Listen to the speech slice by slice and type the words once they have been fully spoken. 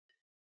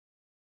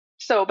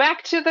So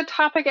back to the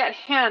topic at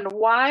hand,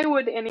 why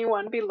would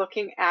anyone be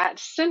looking at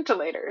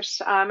scintillators?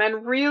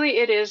 And really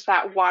it is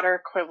that water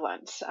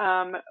equivalence.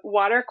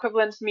 Water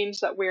equivalence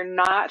means that we're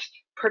not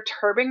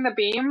perturbing the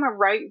beam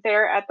right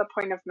there at the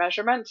point of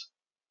measurement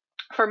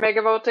for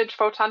megavoltage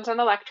photons and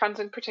electrons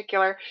in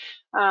particular,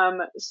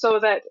 so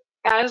that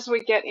as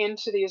we get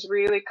into these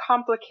really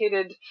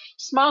complicated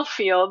small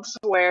fields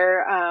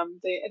where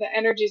the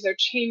energies are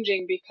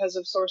changing because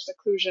of source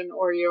occlusion,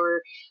 or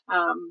your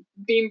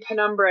beam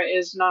penumbra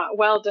is not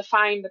well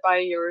defined by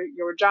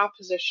your jaw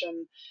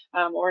position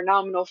or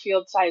nominal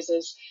field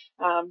sizes,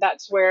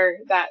 that's where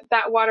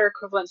that water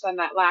equivalence and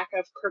that lack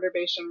of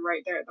perturbation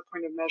right there at the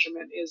point of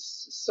measurement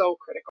is so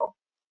critical.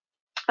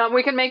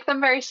 We can make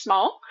them very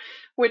small,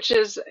 which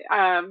is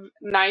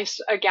nice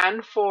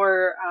again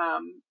for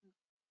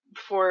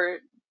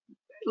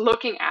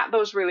looking at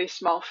those really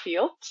small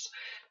fields,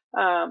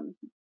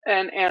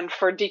 and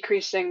for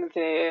decreasing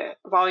the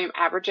volume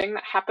averaging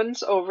that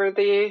happens over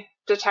the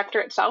detector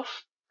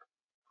itself.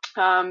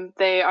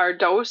 They are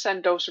dose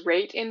and dose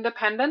rate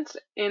independent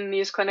in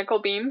these clinical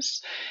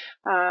beams.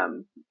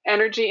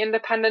 Energy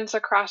independence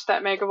across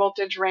that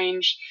megavoltage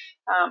range.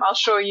 I'll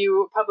show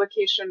you a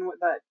publication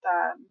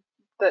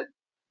that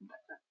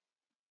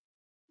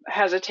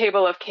has a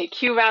table of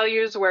KQ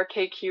values, where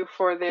KQ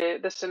for the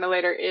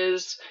scintillator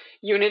is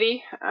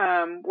unity,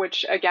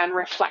 which again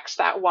reflects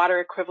that water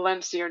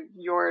equivalence.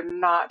 You're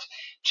not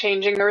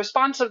changing the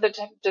response of the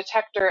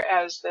detector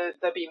as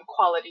the beam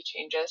quality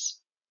changes.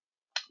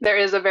 There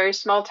is a very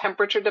small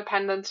temperature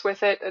dependence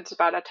with it. It's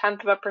about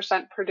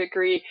 0.1% per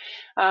degree,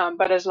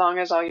 but as long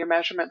as all your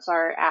measurements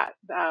are at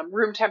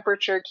room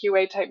temperature,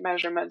 QA type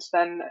measurements,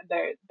 then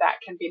that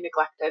can be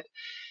neglected.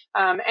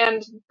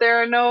 And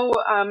there are no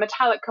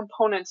metallic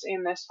components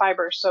in this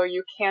fiber, so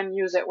you can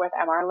use it with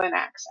MR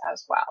Linacs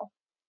as well.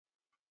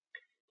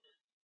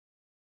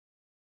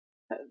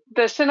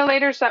 The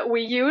scintillators that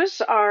we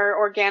use are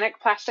organic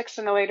plastic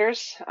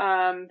scintillators.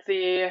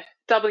 The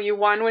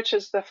W1, which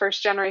is the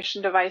first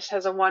generation device,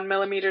 has a 1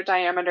 millimeter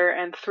diameter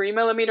and 3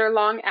 millimeter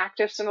long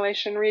active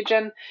scintillation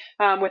region.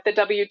 With the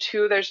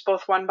W2, there's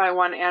both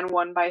 1x1 and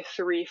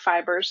 1x3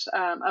 fibers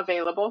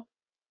available.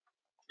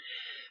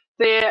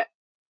 The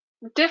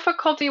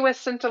difficulty with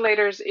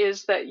scintillators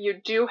is that you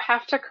do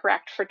have to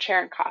correct for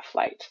Cherenkov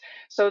light.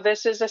 So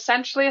this is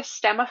essentially a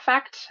stem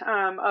effect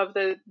of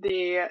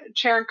the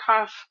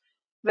Cherenkov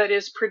that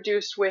is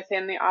produced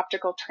within the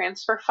optical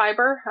transfer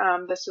fiber.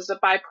 This is a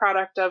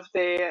byproduct of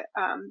the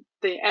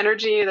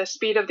energy, the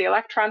speed of the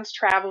electrons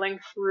traveling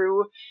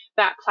through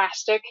that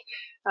plastic.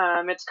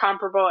 It's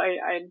comparable.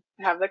 I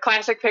have the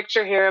classic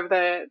picture here of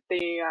the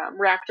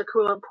reactor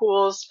coolant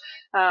pools,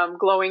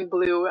 glowing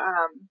blue.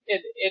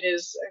 It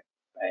is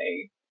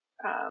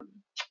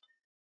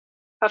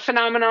a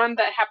phenomenon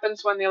that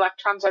happens when the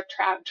electrons are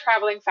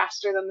traveling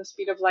faster than the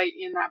speed of light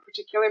in that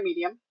particular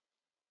medium.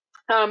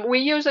 We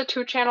use a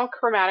 2-channel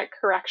chromatic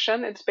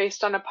correction. It's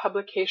based on a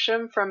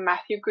publication from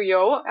Matthew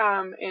Guyot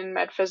in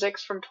Medphysics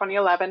from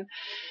 2011.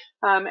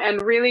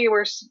 And really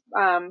we're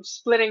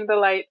splitting the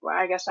light,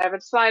 I guess I have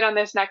a slide on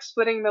this next,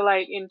 splitting the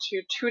light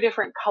into 2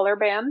 different color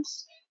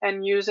bands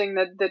and using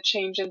the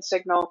change in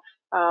signal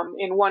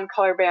in one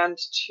color band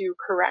to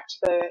correct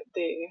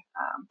the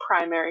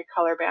primary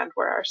color band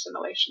where our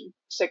scintillation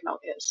signal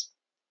is.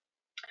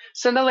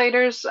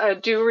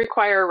 Scintillators do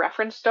require a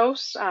reference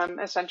dose,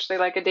 essentially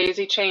like a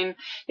daisy chain,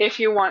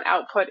 if you want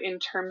output in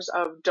terms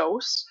of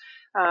dose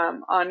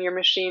on your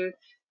machine,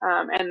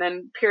 and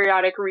then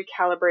periodic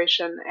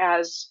recalibration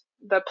as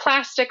the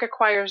plastic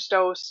acquires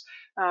dose.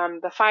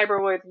 The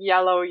fiber with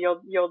yellow,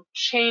 you'll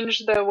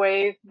change the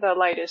way the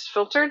light is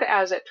filtered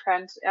as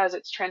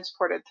it's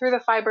transported through the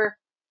fiber.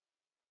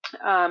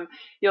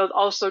 You'll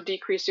also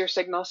decrease your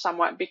signal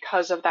somewhat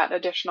because of that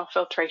additional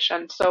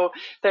filtration. So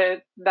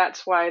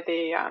that's why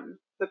the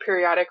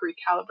periodic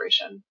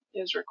recalibration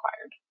is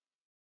required.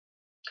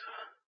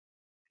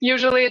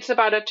 Usually it's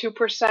about a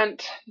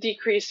 2%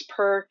 decrease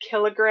per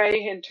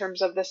kilogray in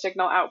terms of the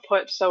signal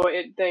output, so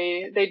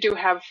they do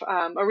have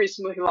a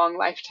reasonably long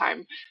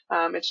lifetime.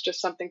 It's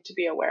just something to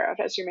be aware of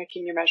as you're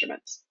making your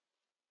measurements.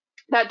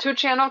 That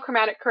 2-channel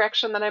chromatic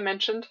correction that I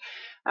mentioned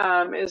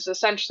is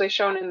essentially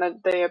shown in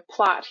the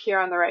plot here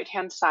on the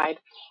right-hand side.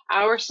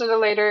 Our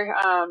scintillator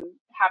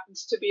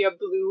happens to be a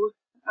blue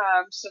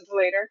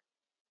scintillator.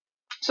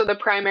 So the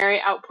primary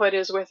output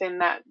is within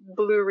that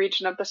blue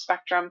region of the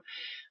spectrum.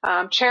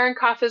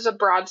 Cherenkov is a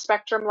broad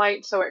spectrum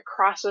light, so it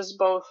crosses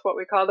both what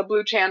we call the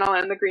blue channel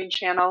and the green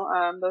channel,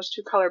 those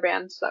 2 color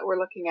bands that we're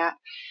looking at.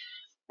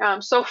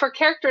 So for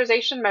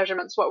characterization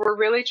measurements, what we're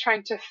really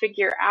trying to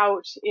figure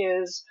out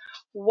is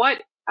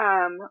what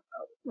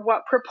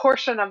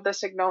proportion of the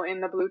signal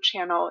in the blue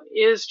channel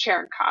is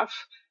Cherenkov,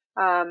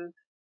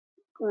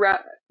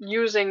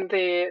 using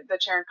the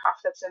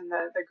Cherenkov that's in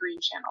the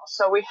green channel.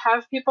 So we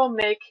have people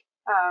make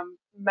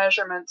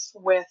measurements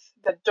with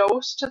the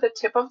dose to the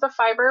tip of the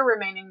fiber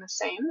remaining the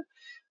same,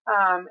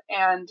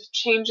 and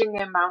changing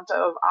the amount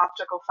of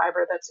optical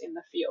fiber that's in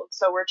the field.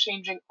 So we're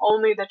changing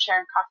only the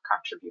Cherenkov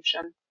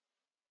contribution.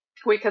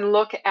 We can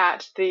look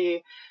at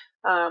the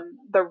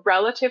The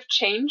relative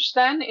change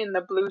then in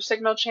the blue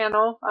signal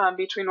channel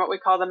between what we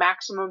call the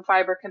maximum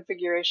fiber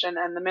configuration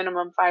and the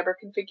minimum fiber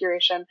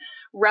configuration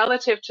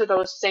relative to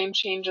those same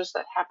changes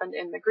that happened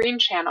in the green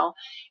channel.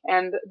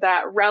 And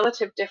that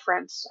relative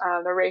difference,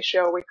 the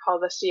ratio we call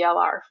the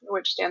CLR,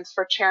 which stands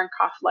for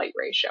Cherenkov light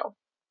ratio.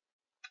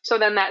 So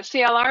then that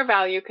CLR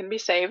value can be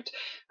saved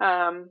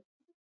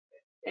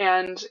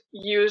and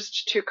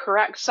used to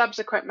correct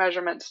subsequent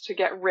measurements to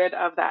get rid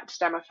of that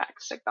stem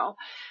effect signal.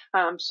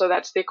 So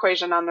that's the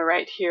equation on the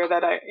right here,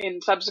 that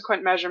in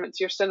subsequent measurements,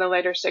 your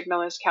scintillator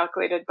signal is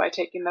calculated by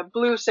taking the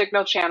blue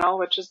signal channel,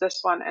 which is this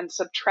one, and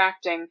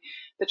subtracting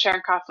the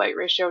Cherenkov light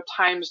ratio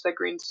times the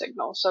green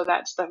signal. So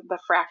that's the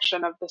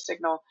fraction of the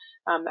signal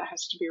that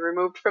has to be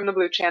removed from the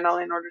blue channel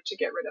in order to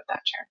get rid of that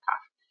Cherenkov.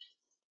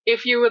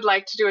 If you would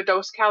like to do a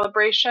dose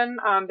calibration,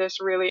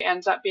 this really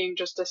ends up being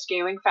just a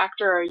scaling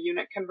factor or a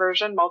unit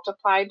conversion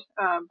multiplied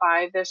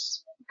by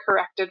this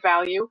corrected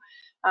value.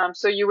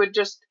 So you would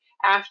just,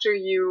 after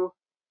you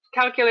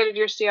calculated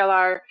your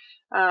CLR,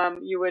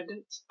 you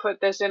would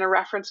put this in a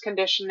reference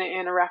condition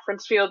in a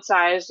reference field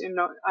size,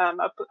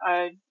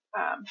 a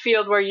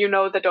field where you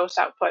know the dose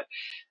output,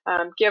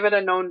 give it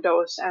a known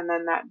dose, and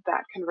then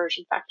that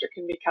conversion factor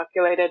can be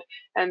calculated,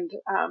 and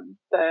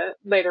the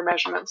later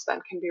measurements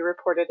then can be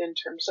reported in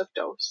terms of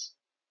dose.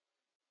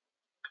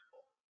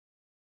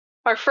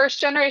 Our first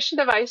generation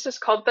device is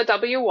called the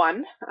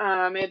W1.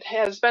 It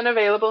has been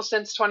available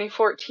since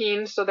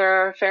 2014, so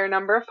there are a fair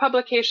number of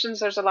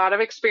publications. There's a lot of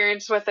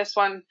experience with this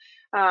one,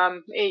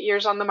 8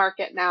 years on the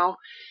market now.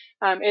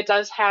 It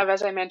does have,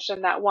 as I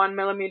mentioned, that 1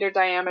 millimeter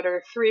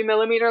diameter, 3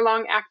 millimeter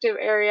long active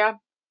area.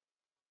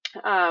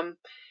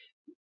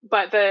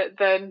 But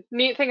the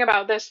neat thing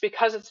about this,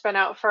 because it's been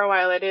out for a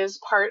while, it is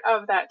part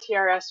of that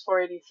TRS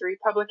 483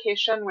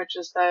 publication, which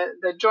is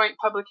the joint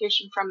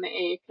publication from the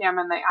AAPM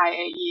and the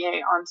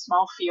IAEA on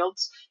small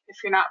fields. If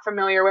you're not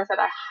familiar with it,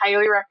 I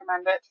highly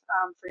recommend it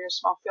for your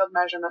small field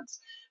measurements.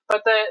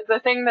 But the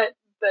thing that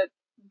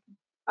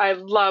I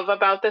love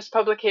about this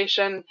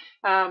publication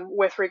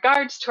with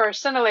regards to our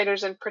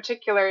scintillators in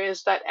particular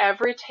is that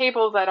every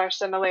table that our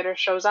scintillator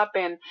shows up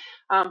in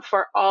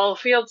for all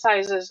field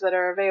sizes that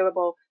are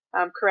available,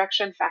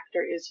 correction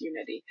factor is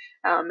unity,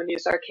 and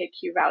these are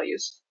KQ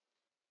values.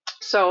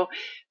 So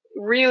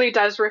really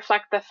does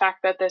reflect the fact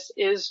that this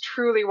is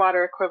truly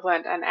water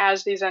equivalent, and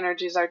as these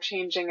energies are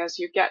changing, as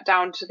you get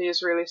down to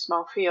these really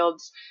small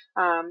fields,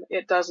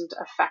 it doesn't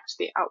affect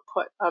the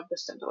output of the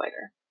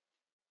scintillator.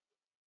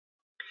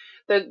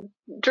 The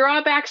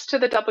drawbacks to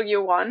the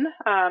W1,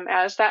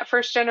 as that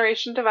first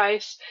generation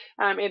device,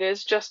 it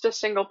is just a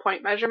single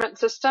point measurement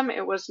system.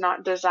 It was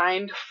not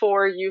designed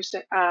for use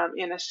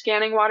in a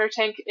scanning water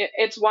tank.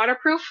 It's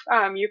waterproof.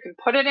 You can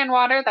put it in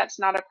water. That's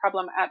not a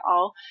problem at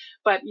all.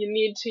 But you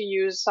need to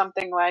use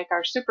something like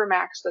our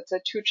Supermax, that's a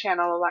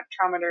 2-channel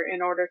electrometer,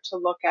 in order to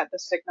look at the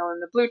signal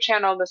in the blue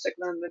channel, the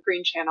signal in the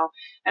green channel,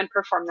 and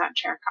perform that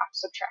Cherenkov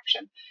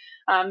subtraction.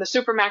 The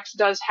Supermax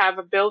does have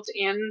a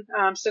built-in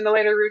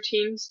scintillator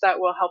routines that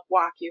will help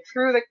walk you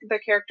through the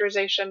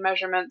characterization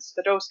measurements,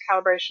 the dose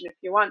calibration if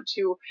you want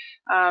to,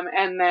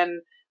 and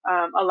then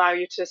allow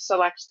you to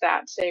select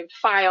that saved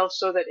file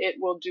so that it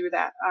will do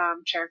that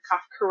Cherenkov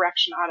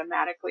correction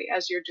automatically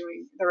as you're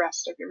doing the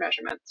rest of your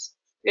measurements.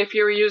 If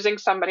you're using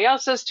somebody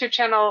else's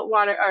 2-channel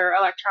water or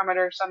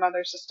electrometer, some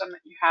other system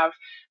that you have,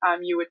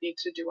 you would need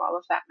to do all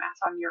of that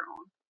math on your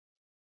own.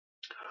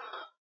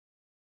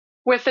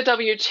 With the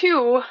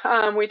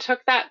W2, we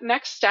took that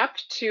next step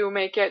to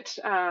make it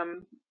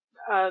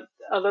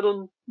a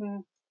little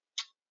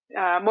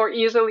more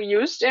easily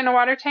used in a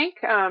water tank.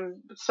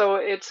 So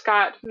it's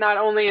got not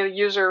only a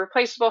user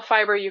replaceable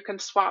fiber, you can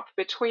swap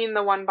between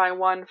the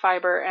 1x1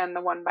 fiber and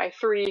the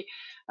 1x3.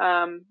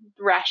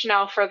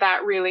 Rationale for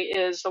that really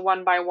is the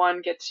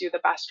 1x1 gets you the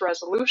best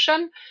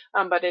resolution,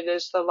 but it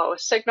is the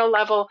lowest signal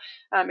level.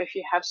 If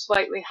you have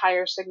slightly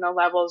higher signal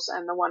levels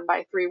and the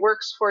 1x3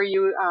 works for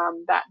you,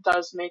 that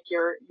does make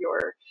your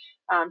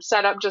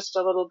setup just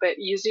a little bit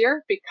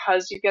easier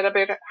because you get a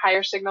bit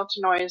higher signal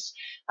to noise.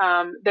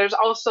 There's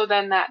also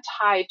then that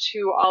tie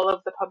to all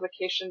of the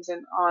publications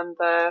on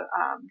the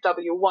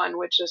W1,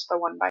 which is the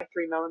 1x3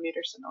 millimeter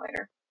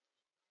scintillator.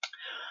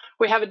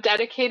 We have a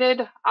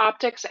dedicated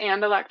optics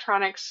and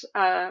electronics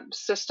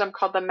system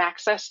called the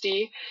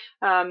MaxSD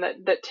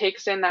that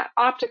takes in that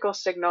optical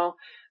signal,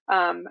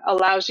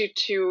 allows you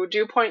to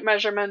do point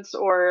measurements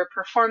or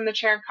perform the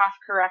Cherenkov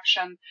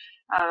correction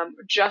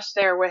just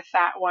there with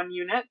that one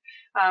unit,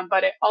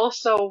 but it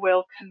also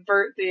will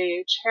convert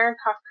the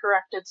Cherenkov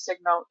corrected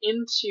signal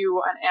into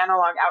an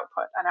analog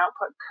output, an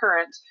output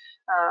current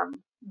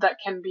that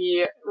can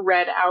be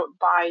read out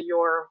by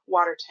your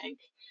water tank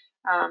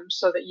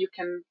so that you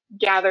can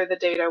gather the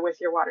data with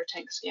your water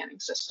tank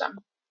scanning system.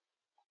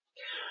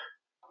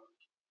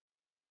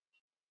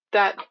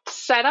 That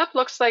setup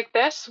looks like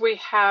this. We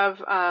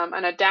have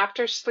an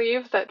adapter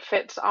sleeve that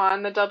fits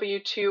on the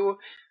W2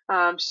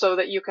 so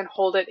that you can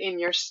hold it in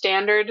your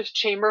standard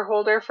chamber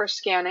holder for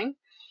scanning.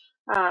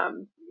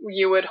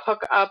 You would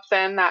hook up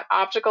then that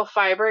optical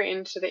fiber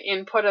into the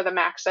input of the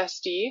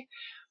MaxSD.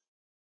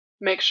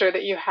 make sure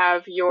that you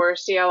have your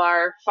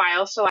CLR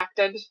file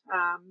selected,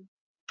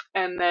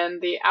 and then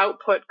the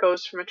output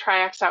goes from a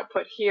triax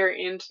output here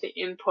into the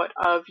input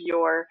of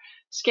your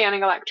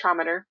scanning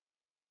electrometer.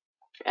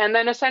 And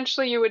then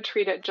essentially you would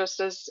treat it just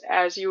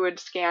as you would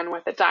scan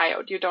with a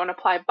diode. You don't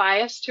apply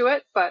bias to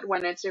it, but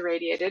when it's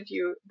irradiated,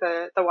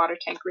 the water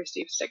tank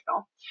receives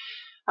signal.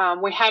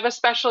 We have a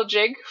special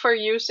jig for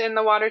use in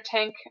the water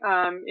tank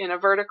in a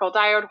vertical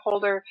diode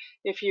holder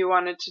if you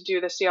wanted to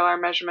do the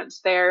CLR measurements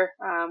there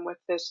with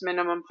this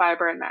minimum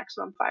fiber and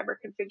maximum fiber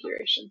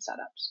configuration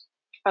setups.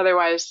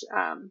 Otherwise,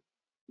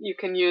 you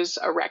can use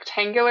a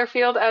rectangular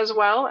field as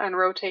well and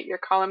rotate your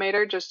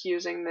collimator just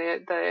using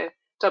the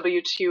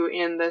W2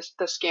 in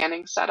the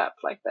scanning setup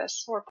like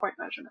this, or point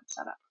measurement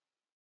setup.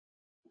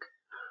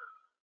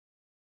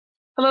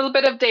 A little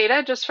bit of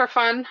data just for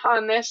fun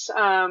on this.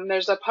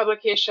 There's a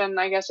publication,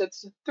 I guess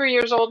it's 3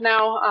 years old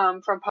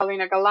now, from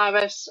Paulina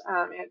Galavis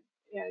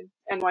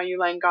at NYU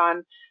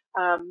Langone,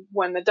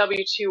 when the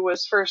W2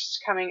 was first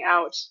coming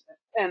out.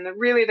 And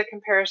really the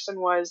comparison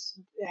was,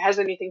 has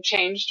anything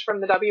changed from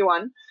the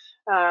W1?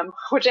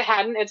 Which it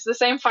hadn't. It's the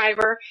same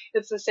fiber.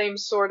 It's the same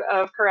sort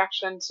of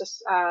correction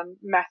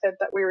method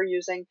that we were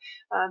using.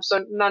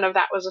 So none of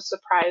that was a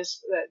surprise.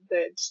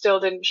 That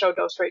still didn't show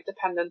dose rate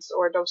dependence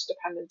or dose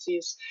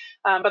dependencies.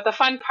 But the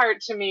fun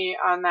part to me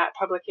on that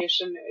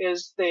publication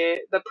is the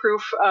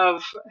proof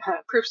of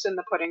proofs in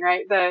the pudding,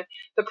 right?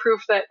 The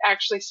proof that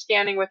actually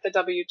scanning with the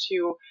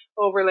W2,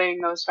 overlaying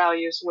those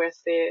values with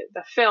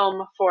the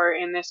film for,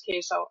 in this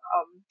case,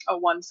 a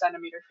 1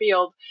 centimeter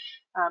field,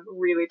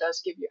 really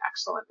does give you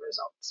excellent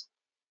results.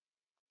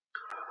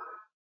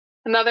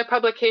 Another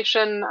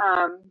publication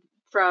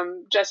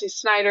from Jesse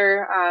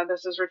Snyder,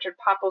 this is Richard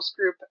Popple's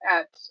group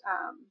at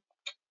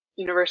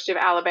University of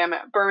Alabama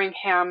at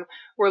Birmingham.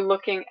 We're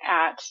looking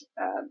at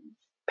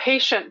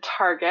patient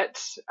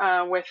targets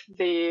with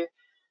the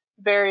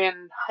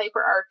Varian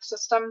hyperarc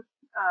system,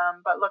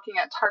 but looking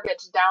at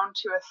targets down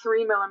to a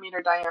 3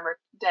 millimeter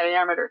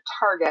diameter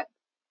target,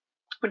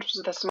 which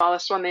was the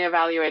smallest one they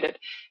evaluated,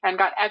 and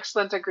got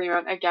excellent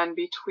agreement again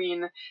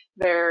between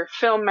their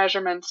film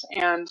measurements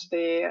and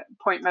the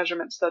point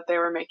measurements that they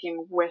were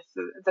making with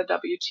the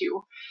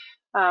W2.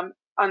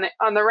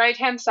 On the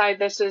right-hand side,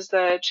 this is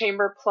the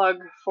chamber plug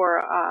for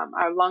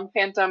our lung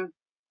phantom,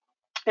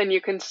 and you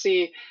can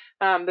see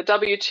the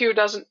W2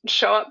 doesn't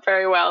show up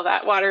very well.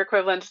 That water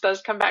equivalence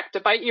does come back to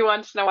bite you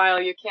once in a while.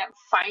 You can't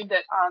find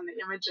it on the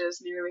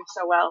images nearly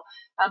so well.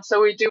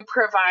 So we do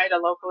provide a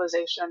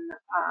localization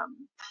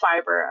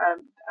fiber,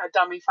 a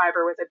dummy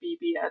fiber with a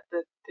BB at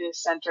the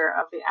center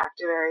of the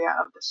active area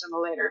of the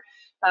simulator.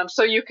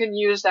 So you can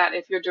use that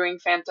if you're doing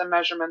phantom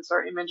measurements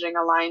or imaging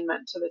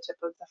alignment to the tip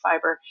of the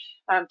fiber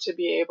to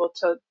be able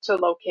to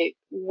locate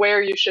where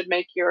you should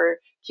make your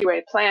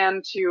QA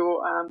plan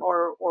to,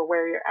 or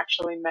where you're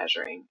actually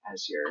measuring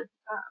as you're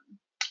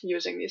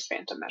using these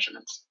phantom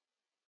measurements.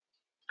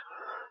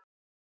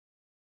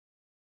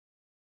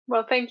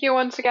 Well, thank you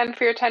once again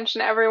for your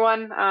attention,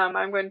 everyone.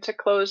 I'm going to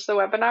close the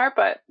webinar,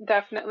 but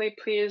definitely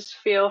please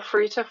feel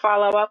free to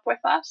follow up with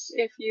us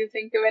if you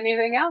think of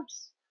anything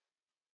else.